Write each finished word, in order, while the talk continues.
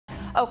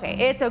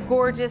Okay, it's a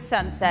gorgeous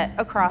sunset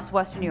across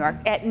Western New York.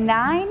 At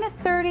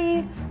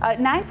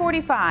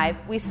 9:45,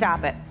 we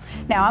stop it.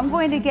 Now I'm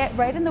going to get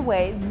right in the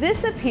way.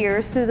 This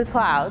appears through the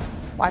clouds.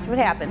 Watch what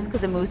happens,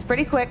 because it moves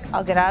pretty quick.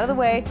 I'll get out of the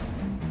way.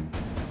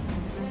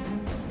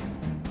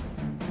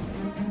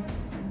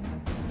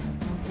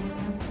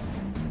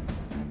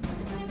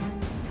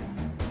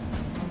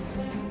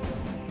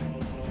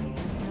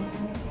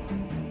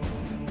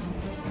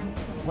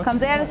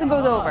 Comes at us and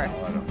goes over.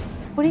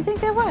 What do you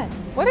think that was?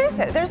 What is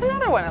it? There's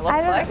another one, it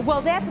looks like.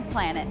 Well, that's a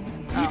planet.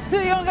 Oh. So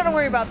you don't got to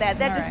worry about that.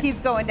 That just keeps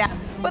going down.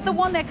 But the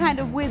one that kind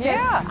of whizzes,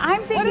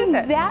 I'm thinking what is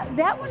it?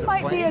 that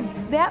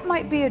one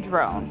might be a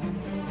drone.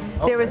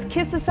 Okay. There was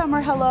Kiss the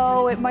Summer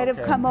Hello. It might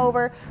have come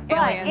over. But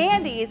Aliens.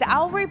 Andy's,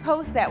 I'll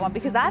repost that one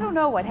because I don't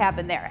know what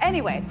happened there.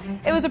 Anyway,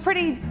 it was a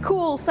pretty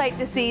cool sight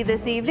to see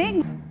this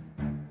evening.